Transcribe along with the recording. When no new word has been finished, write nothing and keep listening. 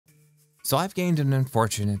So I've gained an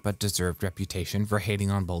unfortunate but deserved reputation for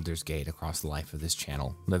hating on Baldur's Gate across the life of this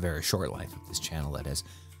channel, the very short life of this channel that is.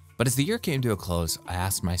 But as the year came to a close, I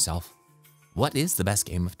asked myself, what is the best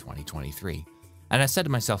game of 2023? And I said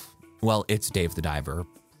to myself, well, it's Dave the Diver,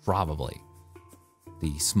 probably.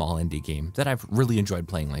 The small indie game that I've really enjoyed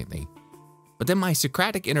playing lately. But then my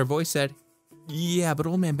Socratic inner voice said, yeah, but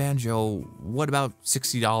Old Man Banjo, what about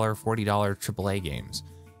 $60, $40 AAA games?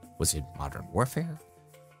 Was it Modern Warfare?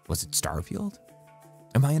 Was it Starfield?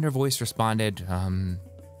 And my inner voice responded,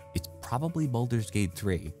 it's probably Baldur's Gate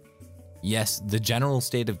 3. Yes, the general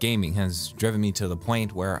state of gaming has driven me to the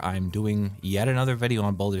point where I'm doing yet another video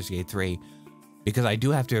on Baldur's Gate 3, because I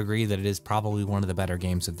do have to agree that it is probably one of the better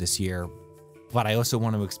games of this year. But I also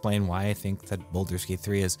want to explain why I think that Baldur's Gate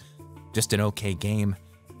 3 is just an okay game,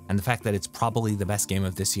 and the fact that it's probably the best game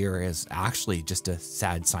of this year is actually just a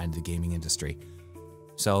sad sign of the gaming industry.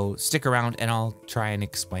 So stick around and I'll try and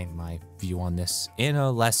explain my view on this in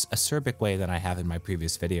a less acerbic way than I have in my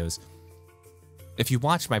previous videos. If you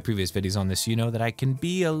watched my previous videos on this, you know that I can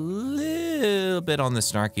be a little bit on the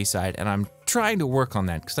snarky side, and I'm trying to work on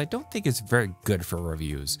that because I don't think it's very good for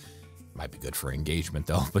reviews. Might be good for engagement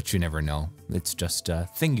though, but you never know. It's just a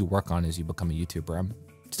thing you work on as you become a YouTuber. I'm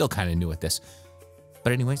still kind of new at this.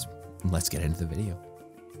 But anyways, let's get into the video.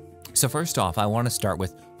 So first off, I want to start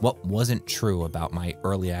with what wasn't true about my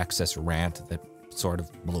early access rant that sort of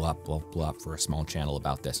blew up for a small channel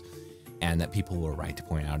about this, and that people were right to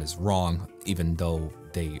point out is wrong, even though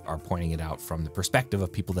they are pointing it out from the perspective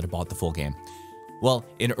of people that have bought the full game. Well,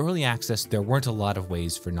 in early access, there weren't a lot of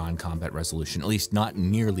ways for non-combat resolution, at least not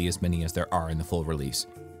nearly as many as there are in the full release.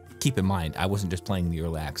 Keep in mind, I wasn't just playing the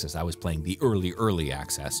early access, I was playing the early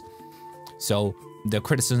access. So the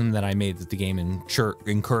criticism that I made that the game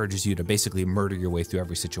encourages you to basically murder your way through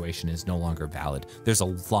every situation is no longer valid. There's a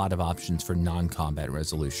lot of options for non-combat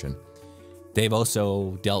resolution. They've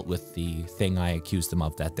also dealt with the thing I accused them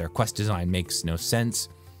of, that their quest design makes no sense.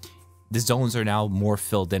 The zones are now more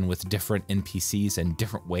filled in with different NPCs and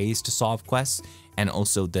different ways to solve quests, and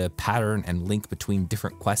also the pattern and link between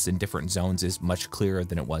different quests in different zones is much clearer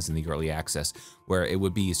than it was in the early access, where it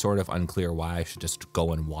would be sort of unclear why I should just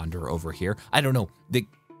go and wander over here. I don't know,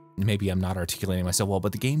 maybe I'm not articulating myself well,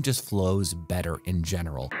 but the game just flows better in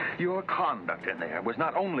general. Your conduct in there was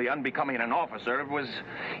not only unbecoming an officer, it was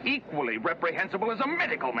equally reprehensible as a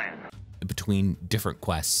medical man. Between different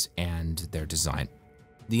quests and their design.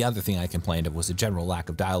 The other thing I complained of was a general lack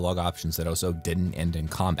of dialogue options that also didn't end in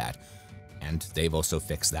combat, and they've also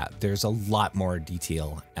fixed that. There's a lot more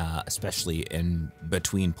detail, especially in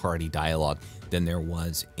between party dialogue, than there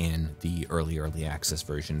was in the early access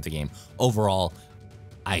version of the game. Overall,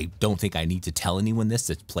 I don't think I need to tell anyone this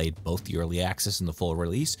that's played both the early access and the full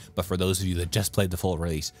release, but for those of you that just played the full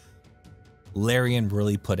release, Larian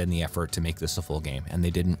really put in the effort to make this a full game, and they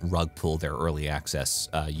didn't rug pull their early access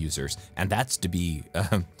users. And that's to be,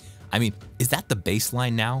 I mean, is that the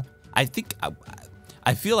baseline now? I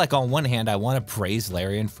feel like on one hand, I want to praise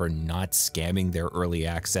Larian for not scamming their early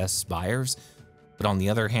access buyers, but on the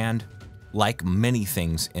other hand, like many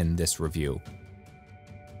things in this review,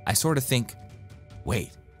 I sort of think,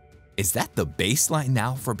 wait, is that the baseline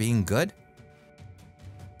now for being good?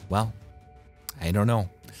 Well, I don't know.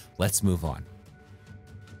 Let's move on.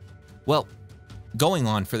 Well, going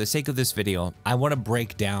on, for the sake of this video, I want to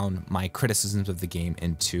break down my criticisms of the game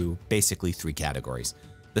into basically 3 categories.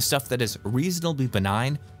 The stuff that is reasonably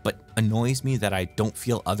benign, but annoys me that I don't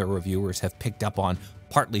feel other reviewers have picked up on,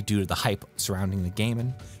 partly due to the hype surrounding the game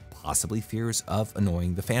and possibly fears of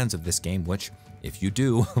annoying the fans of this game, which, if you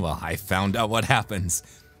do, well, I found out what happens.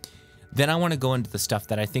 Then I want to go into the stuff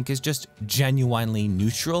that I think is just genuinely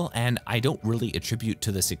neutral, and I don't really attribute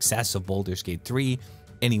to the success of Baldur's Gate 3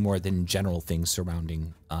 any more than general things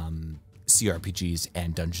surrounding CRPGs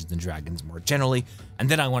and Dungeons & Dragons more generally. And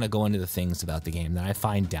then I want to go into the things about the game that I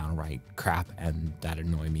find downright crap and that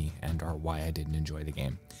annoy me and are why I didn't enjoy the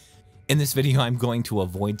game. In this video, I'm going to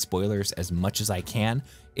avoid spoilers as much as I can.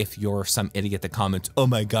 If you're some idiot that comments, oh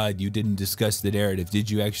my god, you didn't discuss the narrative, did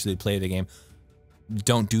you actually play the game?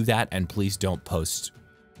 Don't do that, and please don't post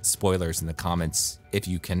spoilers in the comments if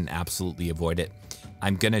you can absolutely avoid it.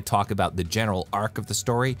 I'm going to talk about the general arc of the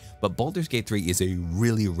story, but Baldur's Gate 3 is a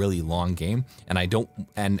really long game,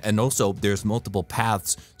 and also there's multiple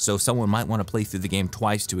paths, so someone might want to play through the game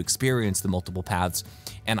twice to experience the multiple paths,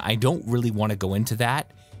 and I don't really want to go into that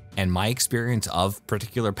and my experience of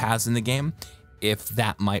particular paths in the game, if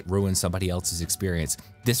that might ruin somebody else's experience.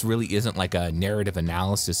 This really isn't like a narrative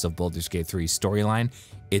analysis of Baldur's Gate 3's storyline.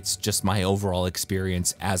 It's just my overall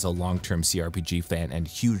experience as a long-term CRPG fan and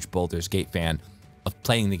huge Baldur's Gate fan of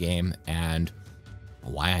playing the game and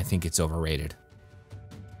why I think it's overrated.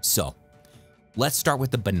 So, let's start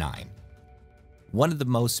with the benign. One of the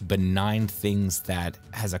most benign things that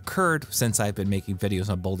has occurred since I've been making videos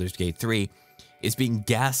on Baldur's Gate 3 is being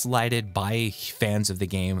gaslighted by fans of the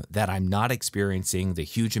game that I'm not experiencing the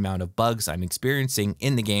huge amount of bugs I'm experiencing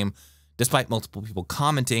in the game, despite multiple people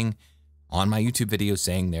commenting on my YouTube videos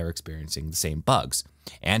saying they're experiencing the same bugs.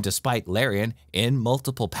 And despite Larian in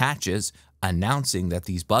multiple patches announcing that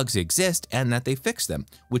these bugs exist and that they fix them,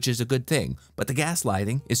 which is a good thing. But the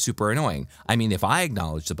gaslighting is super annoying. I mean, if I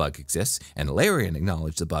acknowledge the bug exists and Larian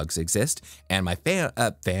acknowledge the bugs exist and my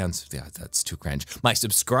fans, yeah, that's too cringe, my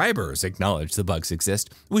subscribers acknowledge the bugs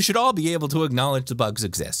exist, we should all be able to acknowledge the bugs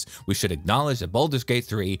exist. We should acknowledge that Baldur's Gate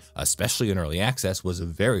 3, especially in early access, was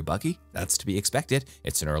very buggy. That's to be expected.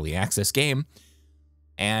 It's an early access game.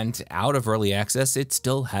 And out of early access, it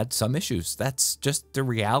still had some issues. That's just the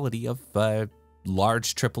reality of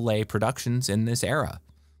large AAA productions in this era.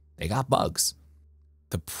 They got bugs.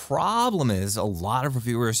 The problem is a lot of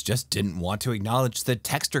reviewers just didn't want to acknowledge the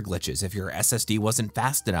texture glitches if your SSD wasn't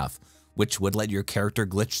fast enough, which would let your character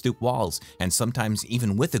glitch through walls. And sometimes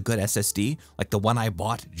even with a good SSD, like the one I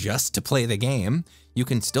bought just to play the game, you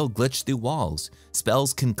can still glitch through walls.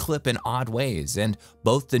 Spells can clip in odd ways, and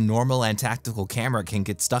both the normal and tactical camera can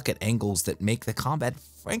get stuck at angles that make the combat,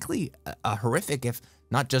 frankly, a horrific, if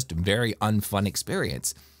not just very unfun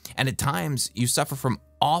experience. And at times, you suffer from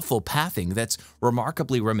awful pathing that's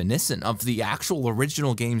remarkably reminiscent of the actual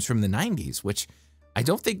original games from the 90s, which I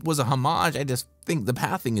don't think was a homage, I just think the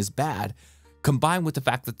pathing is bad. Combined with the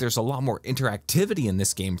fact that there's a lot more interactivity in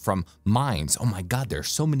this game from mines. Oh my god, there's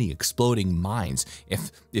so many exploding mines.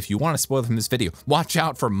 If you want to spoil from this video, watch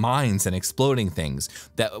out for mines and exploding things.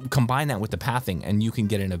 Combine that with the pathing and you can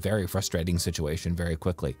get in a very frustrating situation very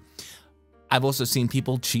quickly. I've also seen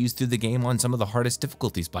people cheese through the game on some of the hardest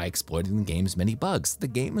difficulties by exploiting the game's many bugs. The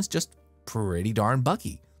game is just pretty darn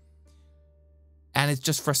buggy. And it's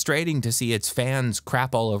just frustrating to see its fans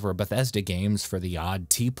crap all over Bethesda games for the odd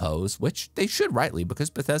T-pose, which they should rightly, because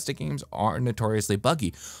Bethesda games are notoriously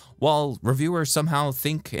buggy, while reviewers somehow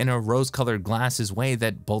think in a rose-colored glasses way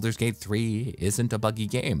that Baldur's Gate 3 isn't a buggy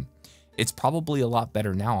game. It's probably a lot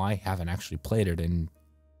better now. I haven't actually played it in,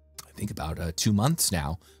 I think, about 2 months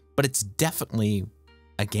now, but it's definitely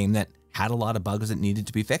a game that had a lot of bugs that needed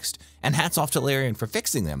to be fixed, and hats off to Larian for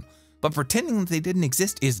fixing them. But pretending that they didn't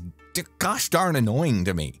exist is gosh darn annoying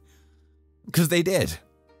to me, because they did.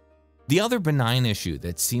 The other benign issue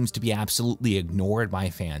that seems to be absolutely ignored by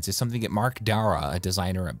fans is something that Mark Dara, a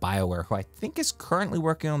designer at BioWare, who I think is currently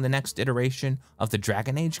working on the next iteration of the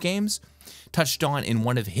Dragon Age games, touched on in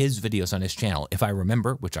one of his videos on his channel. If I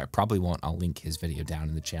remember, which I probably won't, I'll link his video down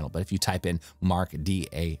in the channel, but if you type in Mark,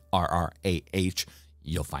 D-A-R-R-A-H,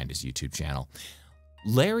 you'll find his YouTube channel.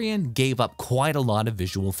 Larian gave up quite a lot of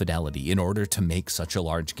visual fidelity in order to make such a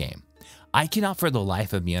large game. I cannot for the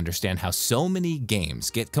life of me understand how so many games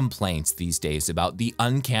get complaints these days about the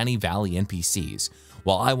uncanny valley NPCs,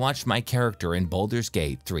 while I watched my character in Baldur's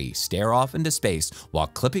Gate 3 stare off into space while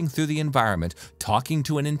clipping through the environment, talking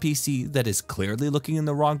to an NPC that is clearly looking in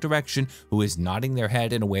the wrong direction, who is nodding their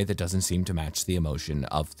head in a way that doesn't seem to match the emotion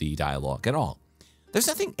of the dialogue at all. There's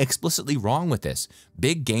nothing explicitly wrong with this.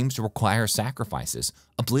 Big games require sacrifices.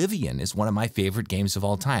 Oblivion is one of my favorite games of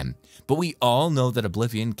all time, but we all know that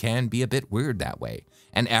Oblivion can be a bit weird that way,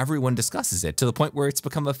 and everyone discusses it to the point where it's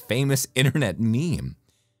become a famous internet meme.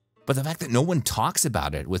 But the fact that no one talks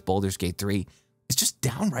about it with Baldur's Gate 3 is just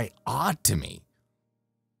downright odd to me.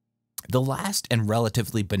 The last and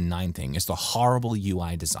relatively benign thing is the horrible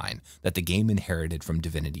UI design that the game inherited from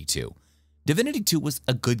Divinity 2. Divinity 2 was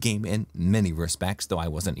a good game in many respects, though I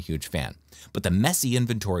wasn't a huge fan, but the messy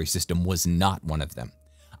inventory system was not one of them.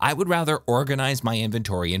 I would rather organize my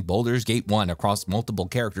inventory in Baldur's Gate 1 across multiple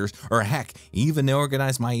characters, or heck, even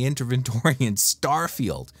organize my inventory in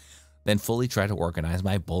Starfield, than fully try to organize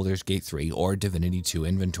my Baldur's Gate 3 or Divinity 2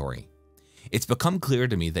 inventory. It's become clear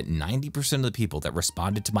to me that 90% of the people that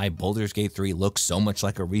responded to my Baldur's Gate 3 looks so much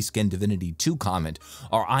like a reskinned Divinity 2 comment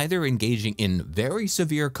are either engaging in very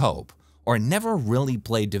severe cope, or never really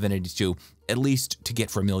played Divinity 2, at least to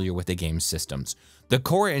get familiar with the game's systems. The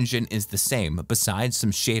core engine is the same, besides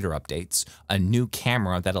some shader updates, a new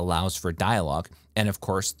camera that allows for dialogue, and of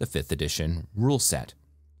course the 5th edition rule set.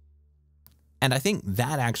 And I think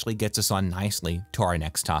that actually gets us on nicely to our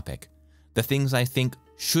next topic. The things I think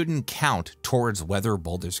shouldn't count towards whether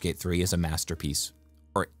Baldur's Gate 3 is a masterpiece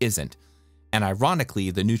or isn't. And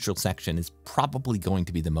ironically, the neutral section is probably going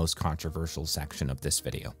to be the most controversial section of this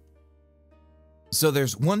video. So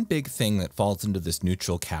there's one big thing that falls into this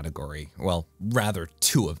neutral category, well, rather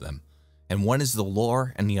two of them, And one is the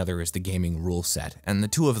lore and the other is the gaming rule set, and the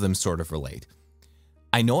two of them sort of relate.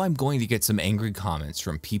 I know I'm going to get some angry comments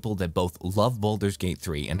from people that both love Baldur's Gate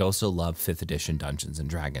 3 and also love 5th edition Dungeons &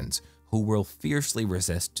 Dragons, who will fiercely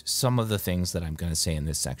resist some of the things that I'm going to say in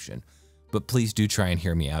this section. But please do try and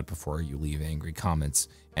hear me out before you leave angry comments,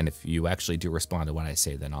 and if you actually do respond to what I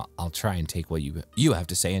say, then I'll try and take what you have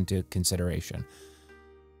to say into consideration.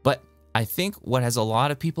 But I think what has a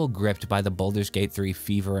lot of people gripped by the Baldur's Gate 3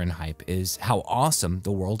 fever and hype is how awesome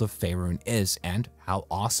the world of Faerun is and how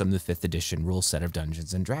awesome the 5th edition rule set of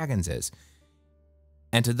Dungeons & Dragons is.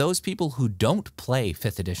 And to those people who don't play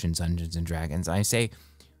 5th edition Dungeons & Dragons, I say,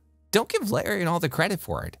 don't give Larian all the credit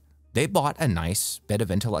for it. They bought a nice bit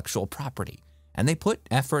of intellectual property, and they put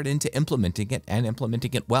effort into implementing it and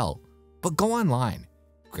implementing it well. But go online.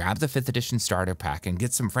 Grab the 5th edition starter pack and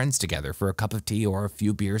get some friends together for a cup of tea or a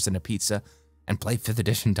few beers and a pizza and play 5th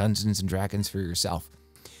edition Dungeons & Dragons for yourself.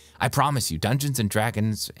 I promise you, Dungeons &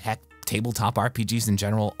 Dragons, heck, tabletop RPGs in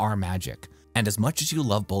general are magic. And as much as you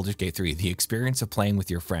love Baldur's Gate 3, the experience of playing with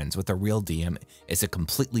your friends with a real DM is a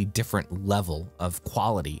completely different level of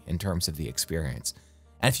quality in terms of the experience.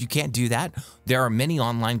 And if you can't do that, there are many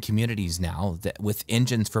online communities now that with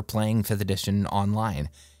engines for playing 5th edition online.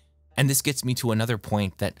 And this gets me to another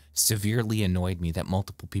point that severely annoyed me that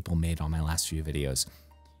multiple people made on my last few videos.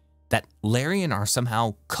 That Larian are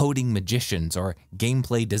somehow coding magicians or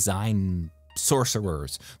gameplay design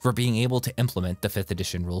sorcerers for being able to implement the 5th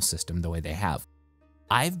edition rule system the way they have.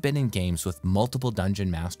 I've been in games with multiple dungeon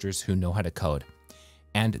masters who know how to code,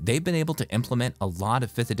 and they've been able to implement a lot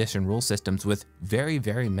of 5th edition rule systems with very,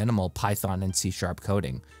 very minimal Python and C#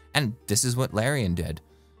 coding. And this is what Larian did.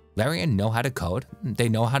 Larian know how to code, they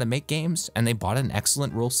know how to make games, and they bought an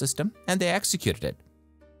excellent rule system, and they executed it.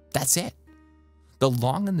 That's it. The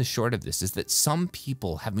long and the short of this is that some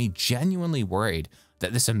people have me genuinely worried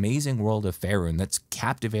that this amazing world of Faerun that's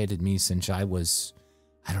captivated me since I was,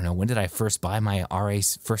 I don't know, when did I first buy my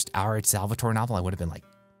first R.A. Salvatore novel? I would have been like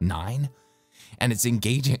 9. And it's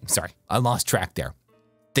engaging. Sorry, I lost track there.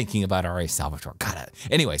 Thinking about R.A. Salvatore.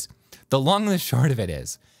 Anyways, the long and the short of it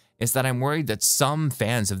is that I'm worried that some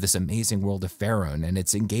fans of this amazing world of Faerun and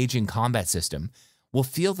its engaging combat system will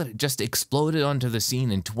feel that it just exploded onto the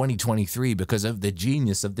scene in 2023 because of the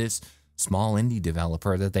genius of this small indie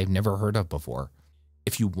developer that they've never heard of before.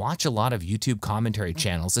 If you watch a lot of YouTube commentary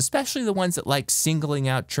channels, especially the ones that like singling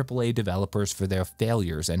out AAA developers for their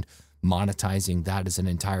failures and monetizing that as an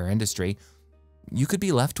entire industry, you could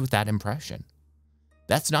be left with that impression.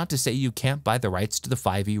 That's not to say you can't buy the rights to the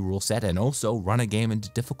 5e rule set and also run a game into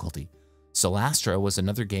difficulty. Solastra was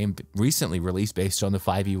another game recently released based on the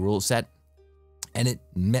 5e rule set, and it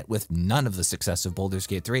met with none of the success of Baldur's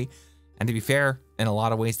Gate 3. And to be fair, in a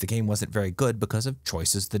lot of ways, the game wasn't very good because of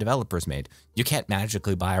choices the developers made. You can't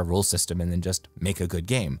magically buy a rule system and then just make a good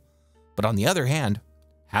game. But on the other hand,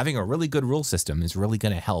 having a really good rule system is really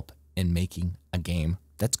going to help in making a game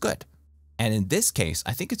that's good. And in this case,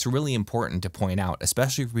 I think it's really important to point out,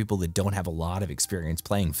 especially for people that don't have a lot of experience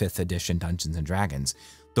playing 5th edition Dungeons & Dragons,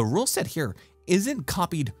 the rule set here isn't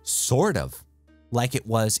copied sort of like it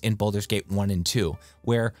was in Baldur's Gate 1 and 2,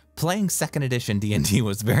 where playing 2nd edition D&D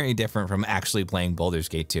was very different from actually playing Baldur's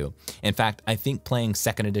Gate 2. In fact, I think playing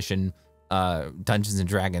 2nd edition Dungeons &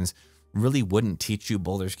 Dragons really wouldn't teach you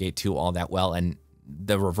Baldur's Gate 2 all that well, and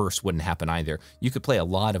the reverse wouldn't happen either. You could play a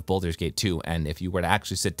lot of Baldur's Gate 2, and if you were to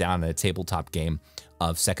actually sit down at a tabletop game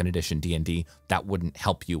of 2nd edition D&D, that wouldn't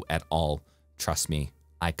help you at all. Trust me,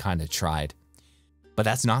 I kind of tried. But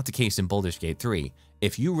that's not the case in Baldur's Gate 3.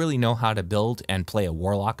 If you really know how to build and play a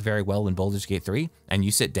warlock very well in Baldur's Gate 3, and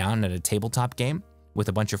you sit down at a tabletop game with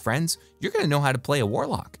a bunch of friends, you're going to know how to play a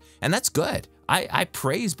warlock. And that's good. I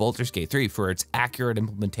praise Baldur's Gate 3 for its accurate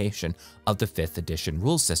implementation of the 5th edition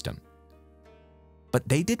rule system. But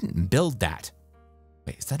they didn't build that.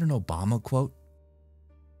 Wait, is that an Obama quote?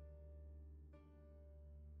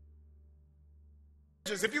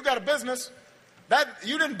 If you got a business, that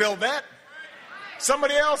you didn't build that.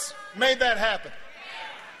 Somebody else made that happen.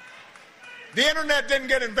 The internet didn't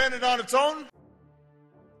get invented on its own.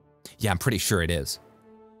 Yeah, I'm pretty sure it is.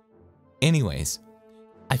 Anyways,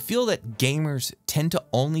 I feel that gamers tend to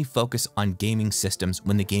only focus on gaming systems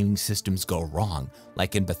when the gaming systems go wrong,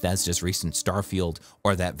 like in Bethesda's recent Starfield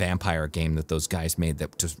or that vampire game that those guys made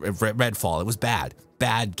that just Redfall. It was bad.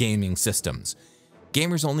 Bad gaming systems.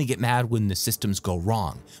 Gamers only get mad when the systems go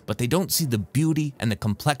wrong, but they don't see the beauty and the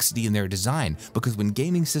complexity in their design, because when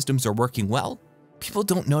gaming systems are working well, people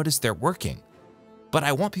don't notice they're working. But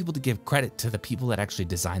I want people to give credit to the people that actually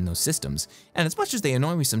design those systems, and as much as they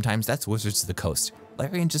annoy me sometimes, that's Wizards of the Coast.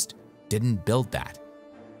 Larian just didn't build that.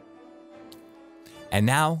 And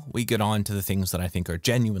now we get on to the things that I think are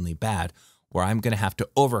genuinely bad, where I'm going to have to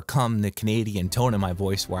overcome the Canadian tone in my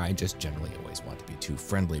voice where I just generally always want to be too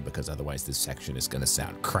friendly because otherwise this section is going to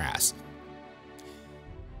sound crass.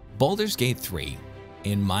 Baldur's Gate 3,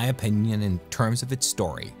 in my opinion, in terms of its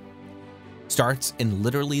story, starts in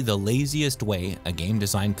literally the laziest way a game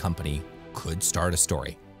design company could start a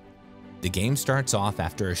story. The game starts off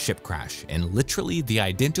after a ship crash in literally the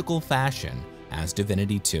identical fashion as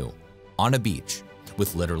Divinity 2, on a beach,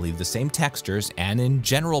 with literally the same textures and in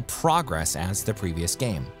general progress as the previous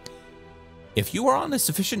game. If you are on a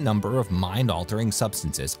sufficient number of mind-altering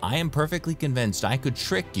substances, I am perfectly convinced I could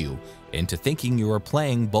trick you into thinking you were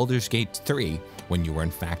playing Baldur's Gate 3 when you were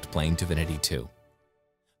in fact playing Divinity 2.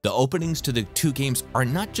 The openings to the two games are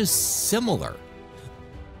not just similar.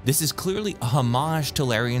 This is clearly a homage to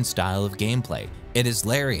Larian's style of gameplay. It is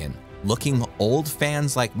Larian looking old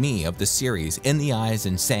fans like me of the series in the eyes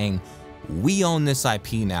and saying, "We own this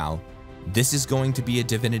IP now. This is going to be a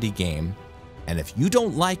Divinity game, and if you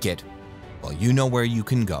don't like it, well, you know where you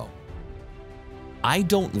can go." I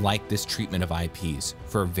don't like this treatment of IPs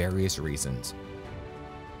for various reasons,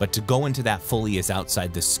 but to go into that fully is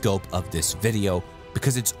outside the scope of this video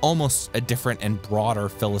because it's almost a different and broader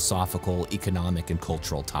philosophical, economic, and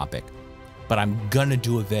cultural topic. But I'm gonna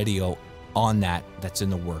do a video on that that's in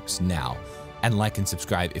the works now. And like and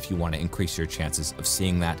subscribe if you want to increase your chances of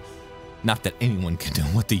seeing that. Not that anyone can know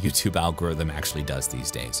what the YouTube algorithm actually does these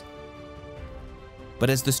days. But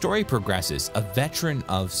as the story progresses, a veteran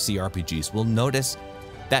of CRPGs will notice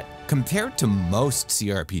that compared to most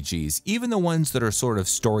CRPGs, even the ones that are sort of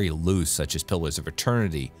story loose, such as Pillars of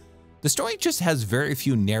Eternity, the story just has very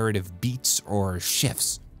few narrative beats or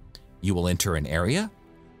shifts. You will enter an area,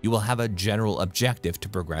 you will have a general objective to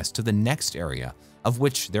progress to the next area, of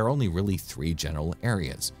which there are only really 3 general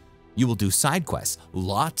areas. You will do side quests,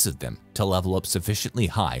 lots of them, to level up sufficiently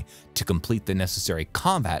high to complete the necessary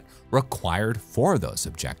combat required for those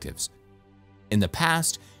objectives. In the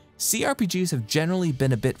past, CRPGs have generally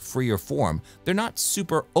been a bit freer form. They're not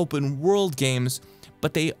super open world games,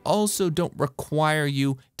 but they also don't require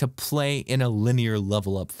you to play in a linear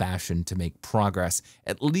level up fashion to make progress,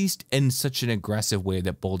 at least in such an aggressive way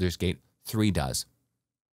that Baldur's Gate 3 does.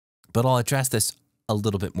 But I'll address this a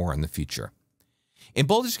little bit more in the future. In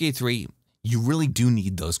Baldur's Gate 3, you really do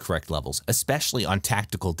need those correct levels, especially on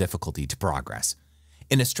tactical difficulty to progress.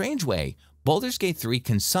 In a strange way, Baldur's Gate 3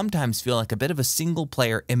 can sometimes feel like a bit of a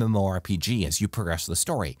single-player MMORPG as you progress the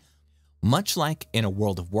story. Much like in a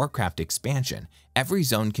World of Warcraft expansion, every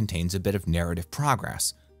zone contains a bit of narrative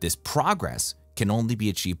progress. This progress can only be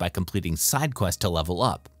achieved by completing side quests to level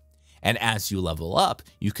up. And as you level up,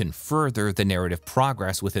 you can further the narrative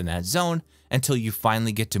progress within that zone until you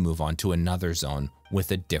finally get to move on to another zone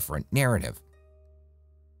with a different narrative.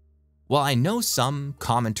 Well, I know some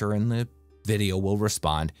commenter in the video will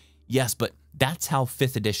respond, yes, but that's how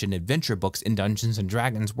 5th edition adventure books in Dungeons &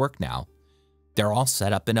 Dragons work now. They're all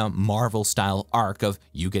set up in a Marvel-style arc of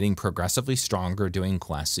you getting progressively stronger doing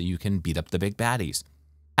quests so you can beat up the big baddies.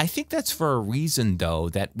 I think that's for a reason, though,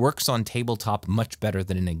 that works on tabletop much better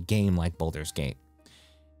than in a game like Baldur's Gate.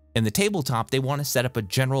 In the tabletop, they want to set up a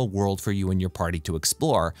general world for you and your party to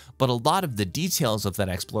explore, but a lot of the details of that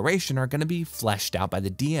exploration are going to be fleshed out by the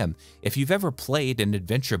DM. If you've ever played an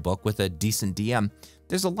adventure book with a decent DM,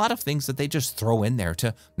 there's a lot of things that they just throw in there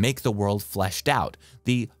to make the world fleshed out.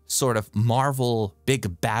 The sort of Marvel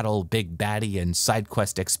big battle, big baddie, and side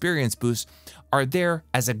quest experience boosts are there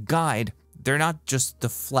as a guide. They're not just the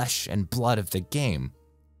flesh and blood of the game.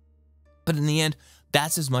 But in the end,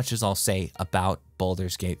 that's as much as I'll say about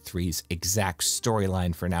Baldur's Gate 3's exact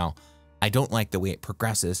storyline for now. I don't like the way it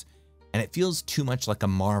progresses, and it feels too much like a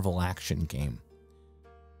Marvel action game.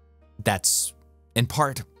 That's, in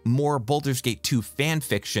part, more Baldur's Gate 2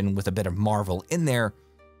 fanfiction with a bit of Marvel in there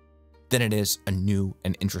than it is a new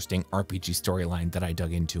and interesting RPG storyline that I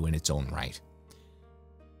dug into in its own right.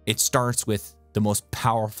 It starts with the most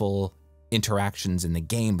powerful interactions in the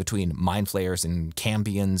game between Mind Flayers and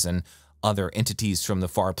Cambions and other entities from the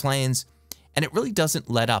far planes, and it really doesn't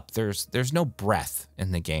let up. There's no breath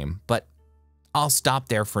in the game, but I'll stop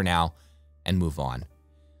there for now and move on.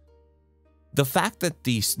 The fact that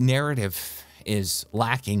the narrative is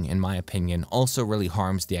lacking, in my opinion, also really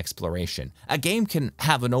harms the exploration. A game can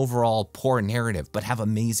have an overall poor narrative, but have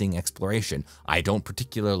amazing exploration. I don't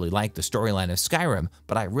particularly like the storyline of Skyrim,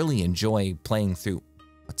 but I really enjoy playing through...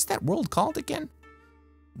 What's that world called again?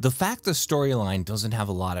 The fact the storyline doesn't have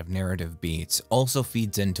a lot of narrative beats also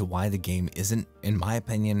feeds into why the game isn't, in my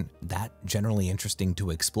opinion, that generally interesting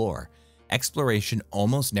to explore. Exploration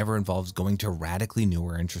almost never involves going to radically new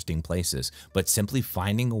or interesting places, but simply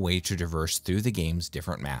finding a way to traverse through the game's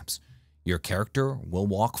different maps. Your character will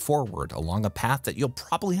walk forward along a path that you'll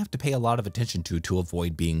probably have to pay a lot of attention to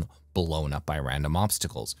avoid being blown up by random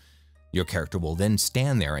obstacles. Your character will then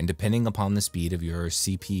stand there, and depending upon the speed of your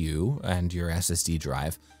CPU and your SSD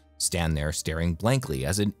drive, stand there staring blankly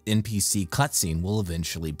as an NPC cutscene will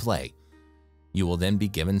eventually play. You will then be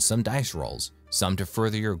given some dice rolls, some to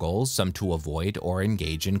further your goals, some to avoid or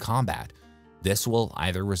engage in combat. This will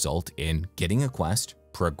either result in getting a quest,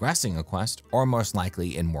 progressing a quest, or most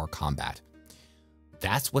likely in more combat.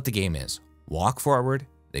 That's what the game is. Walk forward,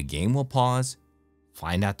 the game will pause,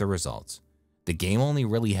 find out the results. The game only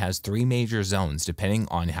really has 3 major zones depending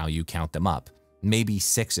on how you count them up, maybe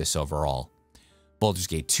 6-ish overall. Baldur's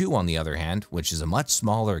Gate 2, on the other hand, which is a much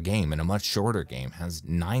smaller game and a much shorter game, has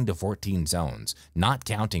 9 to 14 zones, not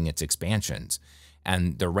counting its expansions.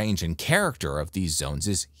 And the range and character of these zones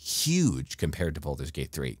is huge compared to Baldur's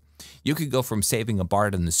Gate 3. You could go from saving a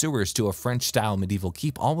bard in the sewers to a French-style medieval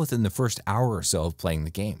keep all within the first hour or so of playing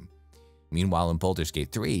the game. Meanwhile, in Baldur's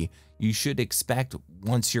Gate 3, you should expect,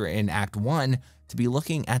 once you're in Act 1, to be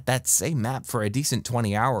looking at that same map for a decent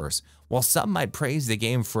 20 hours. While some might praise the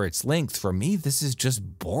game for its length, for me, this is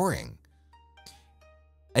just boring.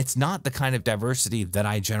 It's not the kind of diversity that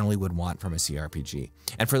I generally would want from a CRPG.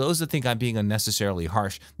 And for those that think I'm being unnecessarily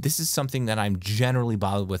harsh, this is something that I'm generally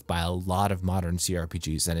bothered with by a lot of modern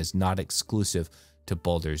CRPGs and is not exclusive to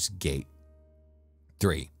Baldur's Gate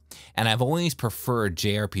 3. And I've always preferred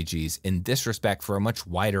JRPGs in this respect for a much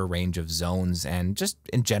wider range of zones and just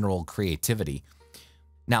in general creativity.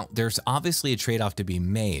 Now, there's obviously a trade-off to be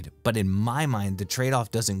made, but in my mind, the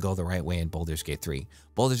trade-off doesn't go the right way in Baldur's Gate 3.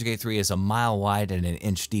 Baldur's Gate 3 is a mile wide and an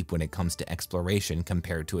inch deep when it comes to exploration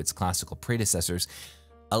compared to its classical predecessors,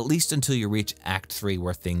 at least until you reach Act 3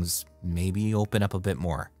 where things maybe open up a bit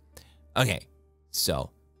more. Okay,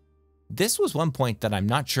 so this was one point that I'm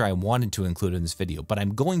not sure I wanted to include in this video, but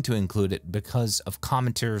I'm going to include it because of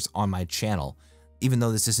commenters on my channel, even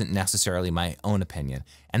though this isn't necessarily my own opinion,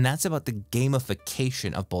 and that's about the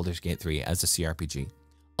gamification of Baldur's Gate 3 as a CRPG.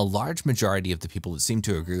 A large majority of the people that seem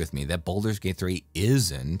to agree with me that Baldur's Gate 3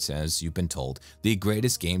 isn't, as you've been told, the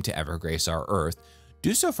greatest game to ever grace our Earth,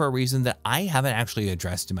 do so for a reason that I haven't actually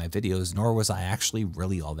addressed in my videos, nor was I actually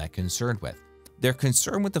really all that concerned with. They're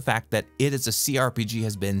concerned with the fact that it as a CRPG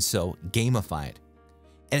has been so gamified.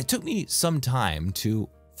 And it took me some time to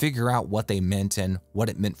figure out what they meant and what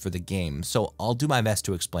it meant for the game, so I'll do my best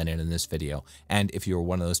to explain it in this video, and if you're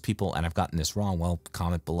one of those people and I've gotten this wrong, well,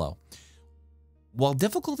 comment below. While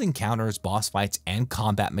difficult encounters, boss fights, and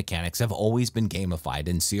combat mechanics have always been gamified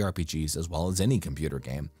in CRPGs as well as any computer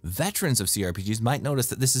game, veterans of CRPGs might notice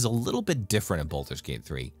that this is a little bit different in Baldur's Gate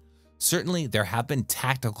 3. Certainly, there have been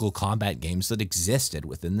tactical combat games that existed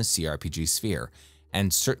within the CRPG sphere,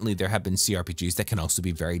 and certainly there have been CRPGs that can also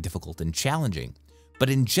be very difficult and challenging. But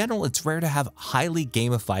in general, it's rare to have highly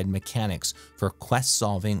gamified mechanics for quest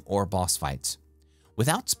solving or boss fights.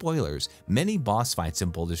 Without spoilers, many boss fights in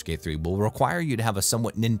Baldur's Gate 3 will require you to have a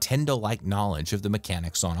somewhat Nintendo-like knowledge of the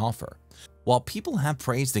mechanics on offer. While people have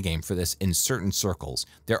praised the game for this in certain circles,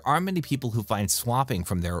 there are many people who find swapping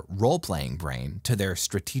from their role-playing brain to their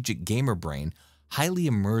strategic gamer brain highly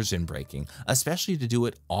immersion-breaking, especially to do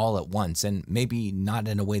it all at once and maybe not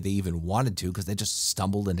in a way they even wanted to because they just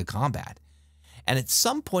stumbled into combat. And at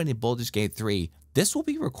some point in Baldur's Gate 3, this will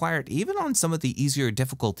be required even on some of the easier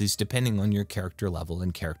difficulties depending on your character level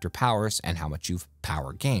and character powers and how much you've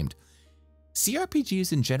power gamed.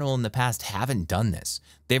 CRPGs in general in the past haven't done this.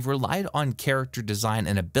 They've relied on character design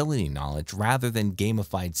and ability knowledge rather than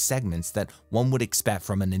gamified segments that one would expect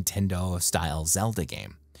from a Nintendo-style Zelda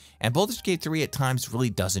game. And Baldur's Gate 3 at times really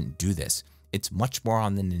doesn't do this. It's much more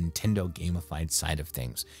on the Nintendo gamified side of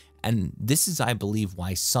things. And this is, I believe,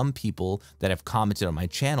 why some people that have commented on my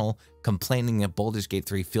channel complaining that Baldur's Gate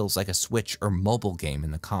 3 feels like a Switch or mobile game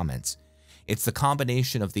in the comments. It's the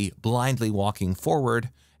combination of the blindly walking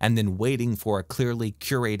forward and then waiting for a clearly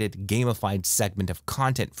curated, gamified segment of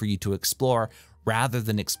content for you to explore rather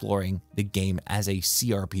than exploring the game as a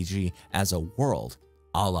CRPG as a world,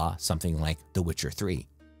 a la something like The Witcher 3.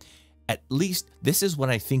 At least this is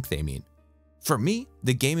what I think they mean. For me,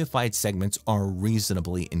 the gamified segments are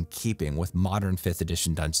reasonably in keeping with modern 5th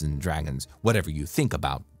edition Dungeons & Dragons, whatever you think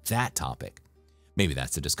about that topic. Maybe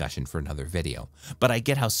that's a discussion for another video, but I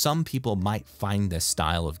get how some people might find this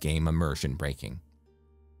style of game immersion breaking.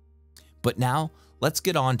 But now, let's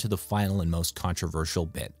get on to the final and most controversial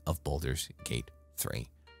bit of Baldur's Gate 3,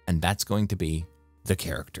 and that's going to be the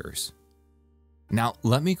characters. Now,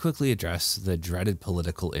 let me quickly address the dreaded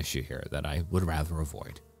political issue here that I would rather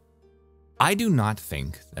avoid. I do not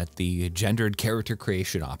think that the gendered character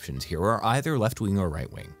creation options here are either left-wing or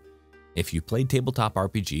right-wing. If you played tabletop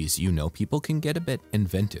RPGs, you know people can get a bit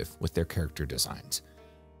inventive with their character designs.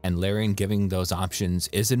 And Larian giving those options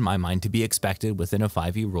is, in my mind, to be expected within a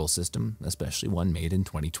 5e rule system, especially one made in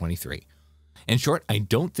 2023. In short, I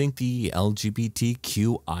don't think the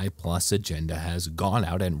LGBTQI+ agenda has gone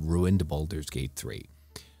out and ruined Baldur's Gate 3.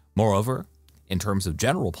 Moreover, in terms of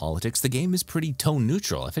general politics, the game is pretty tone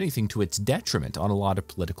neutral, if anything to its detriment on a lot of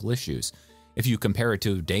political issues. If you compare it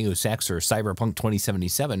to Deus Ex or Cyberpunk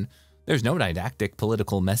 2077, there's no didactic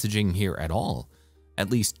political messaging here at all, at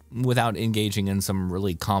least without engaging in some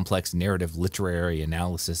really complex narrative literary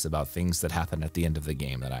analysis about things that happen at the end of the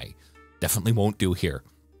game that I definitely won't do here.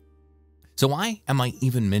 So why am I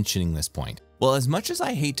even mentioning this point? Well, as much as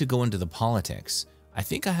I hate to go into the politics, I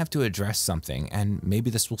think I have to address something, and maybe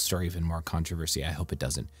this will stir even more controversy. I hope it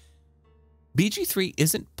doesn't. BG3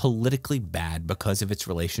 isn't politically bad because of its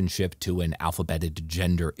relationship to an alphabeted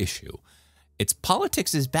gender issue. Its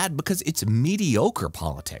politics is bad because it's mediocre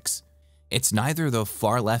politics. It's neither the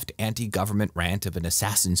far-left anti-government rant of an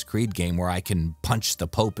Assassin's Creed game where I can punch the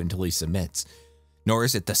Pope until he submits, nor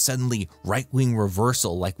is it the suddenly right-wing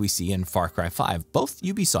reversal like we see in Far Cry 5, both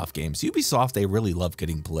Ubisoft games. Ubisoft, they really love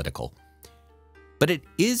getting political. But it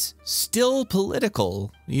is still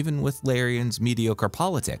political, even with Larian's mediocre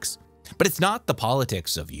politics. But it's not the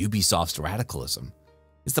politics of Ubisoft's radicalism.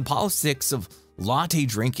 It's the politics of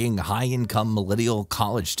latte-drinking, high-income millennial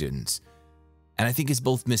college students. And I think it's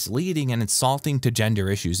both misleading and insulting to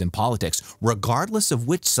gender issues in politics, regardless of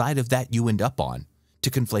which side of that you end up on,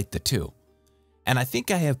 to conflate the two. And I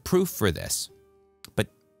think I have proof for this. But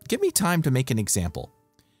give me time to make an example.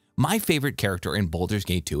 My favorite character in Baldur's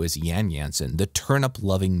Gate 2 is Jan Jansen, the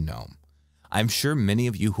turnip-loving gnome. I'm sure many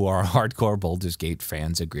of you who are hardcore Baldur's Gate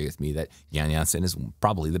fans agree with me that Jan Jansen is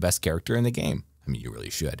probably the best character in the game. I mean, you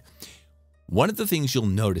really should. One of the things you'll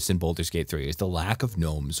notice in Baldur's Gate 3 is the lack of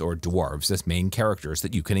gnomes or dwarves as main characters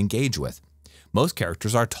that you can engage with. Most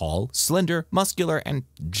characters are tall, slender, muscular, and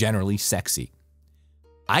generally sexy.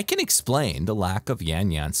 I can explain the lack of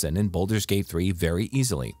Jan Jansen in Baldur's Gate 3 very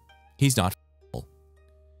easily. He's not f***able.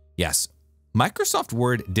 Yes, Microsoft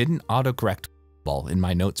Word didn't autocorrect f***able in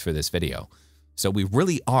my notes for this video, so we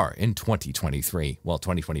really are in 2023, well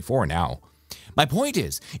 2024 now. My point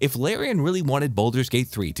is, if Larian really wanted Baldur's Gate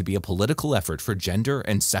 3 to be a political effort for gender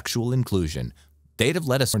and sexual inclusion, they'd have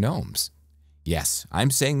let us know gnomes. Yes,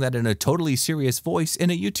 I'm saying that in a totally serious voice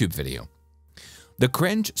in a YouTube video. The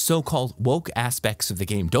cringe, so-called woke aspects of the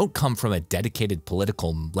game don't come from a dedicated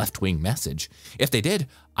political left-wing message. If they did,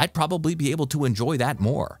 I'd probably be able to enjoy that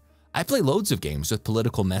more. I play loads of games with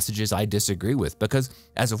political messages I disagree with because,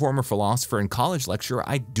 as a former philosopher and college lecturer,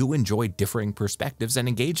 I do enjoy differing perspectives and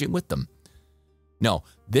engaging with them. No,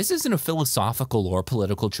 this isn't a philosophical or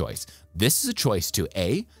political choice. This is a choice to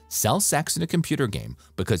A, sell sex in a computer game,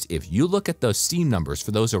 because if you look at those Steam numbers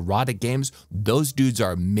for those erotic games, those dudes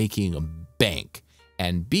are making a bank.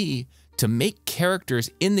 And B, to make characters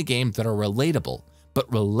in the game that are relatable, but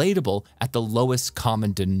relatable at the lowest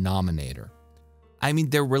common denominator. I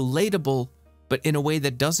mean, they're relatable, but in a way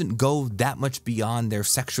that doesn't go that much beyond their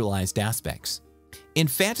sexualized aspects. In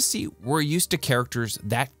fantasy, we're used to characters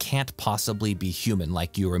that can't possibly be human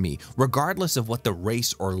like you or me, regardless of what the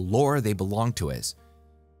race or lore they belong to is.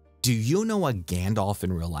 Do you know a Gandalf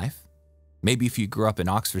in real life? Maybe if you grew up in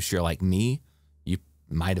Oxfordshire like me, you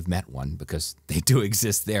might have met one because they do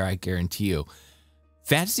exist there, I guarantee you.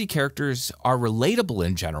 Fantasy characters are relatable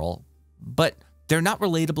in general, but they're not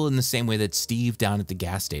relatable in the same way that Steve down at the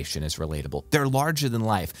gas station is relatable. They're larger than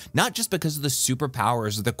life, not just because of the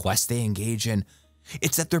superpowers or the quests they engage in.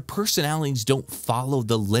 It's that their personalities don't follow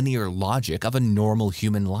the linear logic of a normal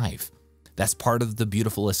human life. That's part of the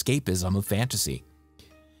beautiful escapism of fantasy.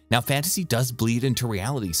 Now, fantasy does bleed into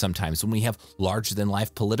reality sometimes when we have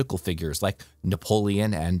larger-than-life political figures like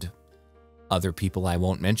Napoleon and other people I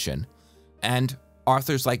won't mention. And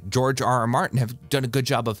authors like George R.R. Martin have done a good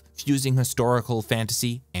job of fusing historical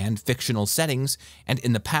fantasy and fictional settings, and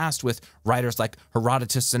in the past with writers like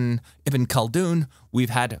Herodotus and Ibn Khaldun,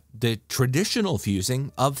 we've had the traditional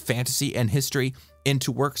fusing of fantasy and history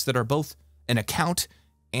into works that are both an account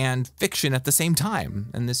and fiction at the same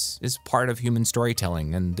time, and this is part of human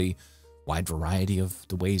storytelling and the wide variety of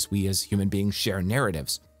the ways we as human beings share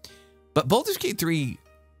narratives. But Baldur's Gate 3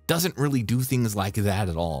 doesn't really do things like that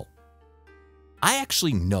at all. I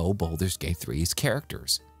actually know Baldur's Gate 3's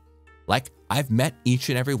characters. Like, I've met each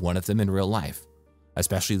and every one of them in real life,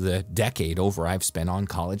 especially the decade over I've spent on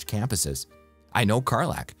college campuses. I know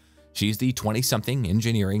Karlach. She's the 20-something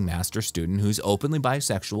engineering master student who's openly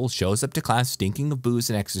bisexual, shows up to class stinking of booze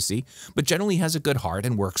and ecstasy, but generally has a good heart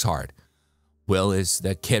and works hard. Will is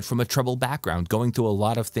the kid from a troubled background going through a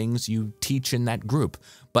lot of things you teach in that group,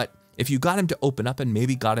 but if you got him to open up and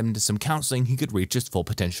maybe got him into some counseling, he could reach his full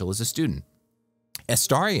potential as a student.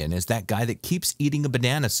 Astarion is that guy that keeps eating a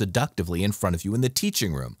banana seductively in front of you in the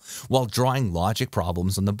teaching room while drawing logic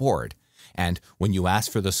problems on the board. And when you ask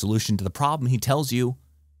for the solution to the problem, he tells you,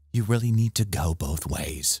 you really need to go both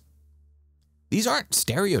ways. These aren't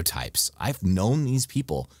stereotypes. I've known these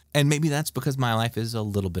people, and maybe that's because my life is a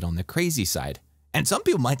little bit on the crazy side. And some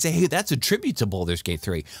people might say, hey, that's a tribute to Baldur's Gate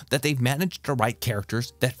 3, that they've managed to write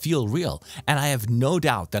characters that feel real. And I have no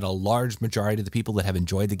doubt that a large majority of the people that have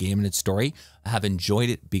enjoyed the game and its story have enjoyed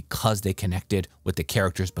it because they connected with the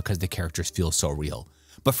characters, because the characters feel so real.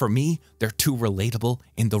 But for me, they're too relatable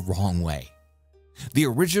in the wrong way. The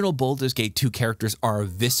original Baldur's Gate 2 characters are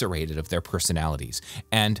eviscerated of their personalities.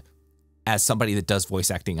 And as somebody that does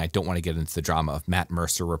voice acting, I don't want to get into the drama of Matt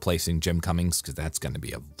Mercer replacing Jim Cummings, because that's going to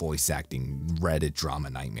be a voice acting Reddit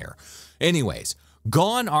drama nightmare. Anyways,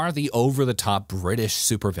 gone are the over-the-top British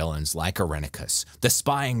supervillains like Irenicus, the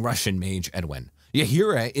spying Russian mage Edwin.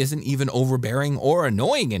 Yahira isn't even overbearing or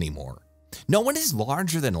annoying anymore. No one is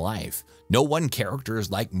larger than life. No one character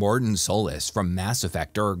is like Mordin Solus from Mass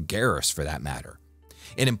Effect, or Garrus for that matter.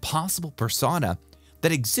 An impossible persona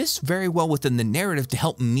that exists very well within the narrative to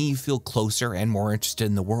help me feel closer and more interested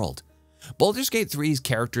in the world. Baldur's Gate 3's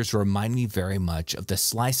characters remind me very much of the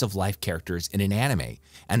slice-of-life characters in an anime,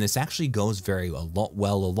 and this actually goes very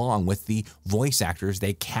well along with the voice actors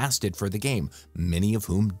they casted for the game, many of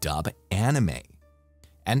whom dub anime,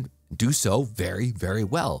 and do so very, very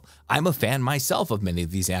well. I'm a fan myself of many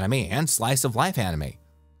of these anime and slice-of-life anime.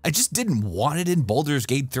 I just didn't want it in Baldur's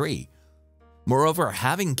Gate 3. Moreover,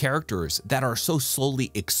 having characters that are so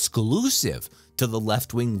solely exclusive to the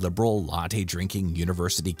left-wing liberal latte-drinking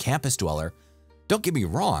university campus dweller, don't get me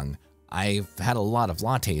wrong, I've had a lot of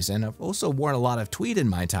lattes and I've also worn a lot of tweed in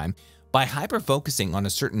my time. By hyper-focusing on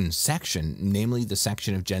a certain section, namely the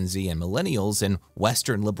section of Gen Z and millennials in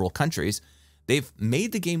Western liberal countries, they've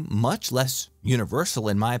made the game much less universal,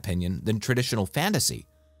 in my opinion, than traditional fantasy.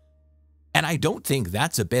 And I don't think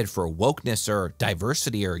that's a bid for wokeness or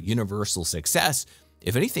diversity or universal success.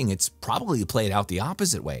 If anything, it's probably played out the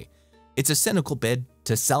opposite way. It's a cynical bid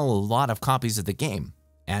to sell a lot of copies of the game,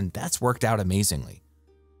 and that's worked out amazingly.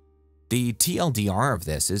 The TLDR of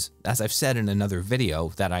this is, as I've said in another video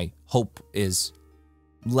that I hope is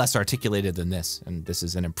less articulated than this, and this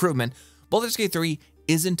is an improvement, Baldur's Gate 3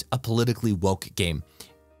 isn't a politically woke game.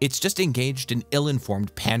 It's just engaged in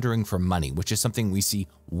ill-informed pandering for money, which is something we see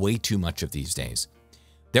way too much of these days.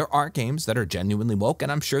 There are games that are genuinely woke,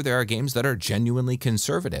 and I'm sure there are games that are genuinely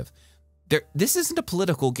conservative. This isn't a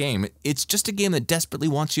political game, it's just a game that desperately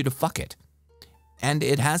wants you to fuck it. And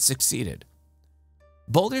it has succeeded.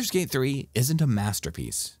 Baldur's Gate 3 isn't a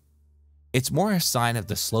masterpiece. It's more a sign of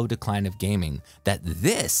the slow decline of gaming that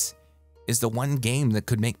this is the one game that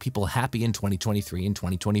could make people happy in 2023 and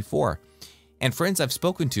 2024. And friends I've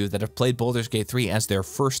spoken to that have played Baldur's Gate 3 as their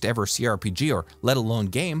first ever CRPG or let alone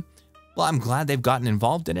game, well, I'm glad they've gotten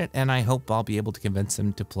involved in it, and I hope I'll be able to convince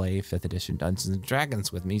them to play 5th edition Dungeons &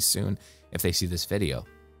 Dragons with me soon if they see this video.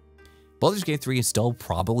 Baldur's Gate 3 is still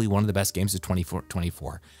probably one of the best games of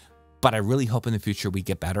 2024, but I really hope in the future we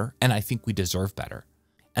get better, and I think we deserve better.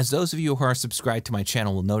 As those of you who are subscribed to my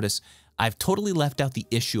channel will notice, I've totally left out the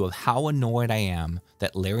issue of how annoyed I am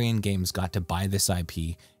that Larian Games got to buy this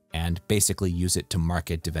IP and basically use it to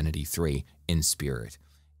market Divinity 3 in spirit.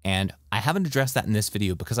 And I haven't addressed that in this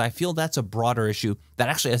video because I feel that's a broader issue that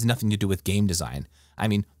actually has nothing to do with game design. I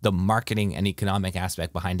mean, the marketing and economic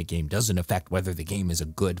aspect behind a game doesn't affect whether the game is a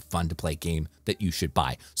good, fun-to-play game that you should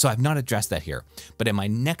buy. So I've not addressed that here. But in my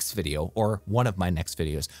next video, or one of my next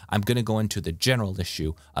videos, I'm going to go into the general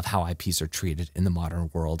issue of how IPs are treated in the modern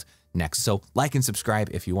world next. So like and subscribe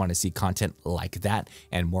if you want to see content like that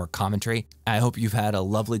and more commentary. I hope you've had a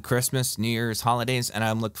lovely Christmas, New Year's, holidays, and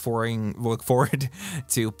I look forward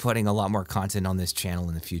to putting a lot more content on this channel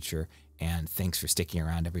in the future. And thanks for sticking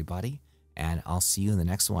around, everybody. And I'll see you in the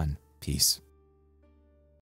next one. Peace.